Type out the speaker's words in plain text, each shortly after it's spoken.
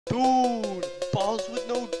Dude, balls with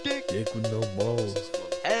no dick. Dick with no balls.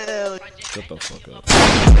 Hell. Shut the fuck up.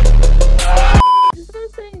 Someone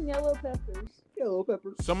saying yellow peppers. Yellow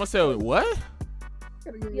peppers. Someone said what?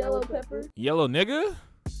 Yellow peppers. Yellow nigga?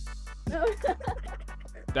 No.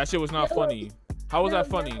 That shit was not funny. How was that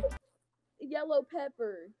funny? Yellow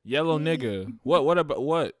pepper. Yellow nigga. What about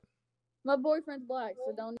what? My boyfriend's black,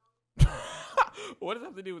 so don't. What does that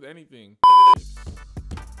have to do with anything?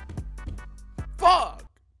 Fuck!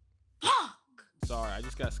 Fuck! Sorry, I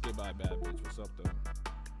just got skipped by a bad bitch. What's up, though?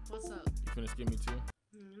 What's up? You finna skip me, too?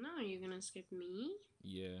 No, you're gonna skip me?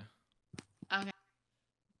 Yeah. Okay.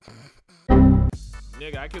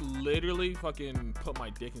 Nigga, I could literally fucking put my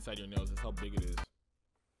dick inside your nose. That's how big it is.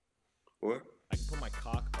 What? I can put my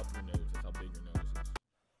cock up your nose. That's how big your nose is.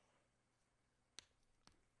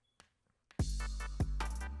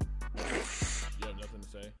 You have nothing to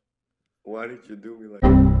say? Why did you do me like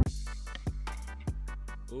that?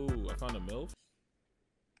 Ooh, I found a MILF.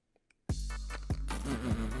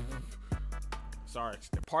 Sorry,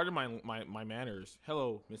 pardon my manners.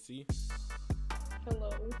 Hello, Missy.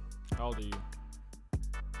 Hello. How old are you?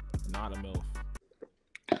 Not a MILF.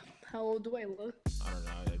 How old do I look? I don't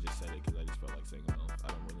know. I just said it because I just felt like saying a MILF. I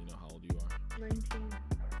don't really know how old you are. 19.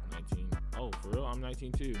 19. Oh, for real? I'm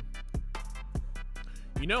 19 too.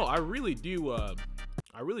 You know, I really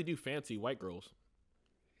do fancy white girls.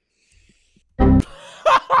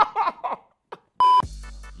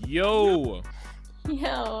 Yo.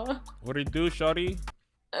 Yo. What it do, shawty?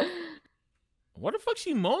 What the fuck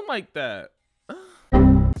she moan like that?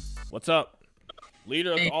 What's up?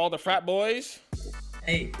 Leader of all the frat boys?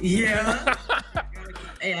 Hey, yeah.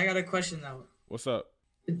 Hey, I got a question though. What's up?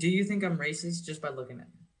 Do you think I'm racist just by looking at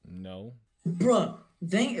me? No. Bro,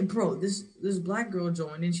 this black girl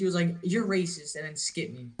joined and she was like, "You're racist," and then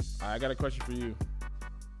skipped me. I got a question for you.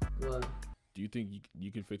 What? Do you think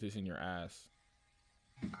you can fit this in your ass?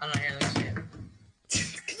 I don't hear that shit.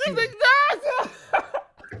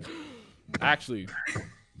 Actually,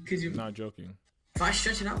 Could you? not joking. If I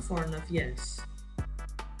stretch it out far enough, yes.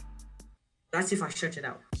 That's if I stretch it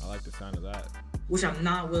out, I like the sound of that. which I'm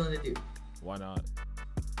not willing to do. Why not?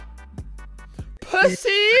 Pussy!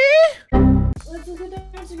 Let's look at the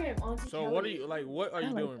Instagram. So what are you like? What are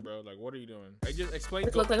you doing, bro? Like, what are you doing? I just explain.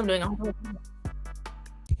 It looks like I'm doing.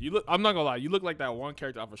 You look. I'm not gonna lie. You look like that one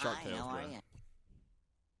character off of Shark Tales, bro.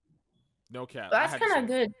 No cap. That's kind of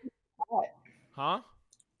good. Huh?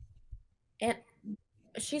 And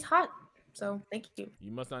she's hot, so thank you.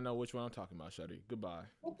 You must not know which one I'm talking about, Shuddy. Goodbye.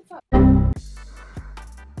 What the fuck?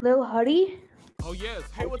 Lil Huddy? Oh yes.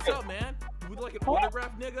 Hey, what's up, man? You would like an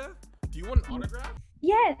autograph, nigga? Do you want an autograph?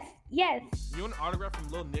 Yes. You want an autograph from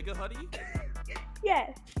Lil Nigga Huddy?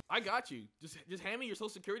 Yes. I got you. Just hand me your social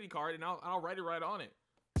security card and I'll write it right on it.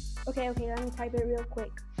 Okay, let me type it real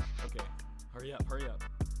quick. Okay. Hurry up.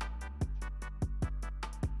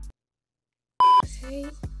 Hey,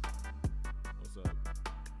 What's up?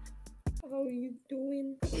 how are you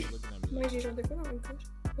doing? Why you looking at me My like G's that? on the ground.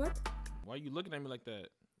 What? Why you looking at me like that?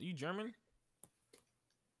 Are you German?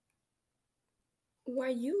 Why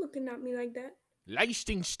are you looking at me like that?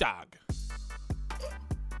 Leistungsstag.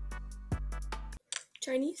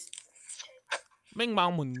 Chinese? Ming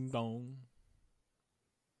Bao Ming Dong.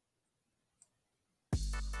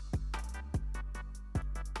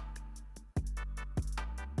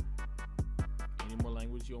 Any more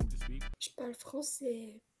language you want me to speak? Je parle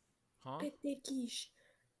français. Huh? Pété quiche.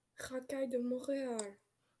 Racaille de Montréal.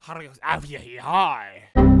 Hi.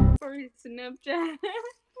 For Snapchat.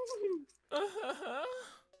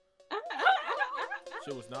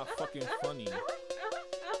 Shit was not fucking funny.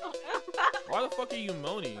 Why the fuck are you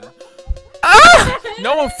moaning?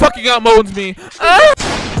 No one fucking outmoans me.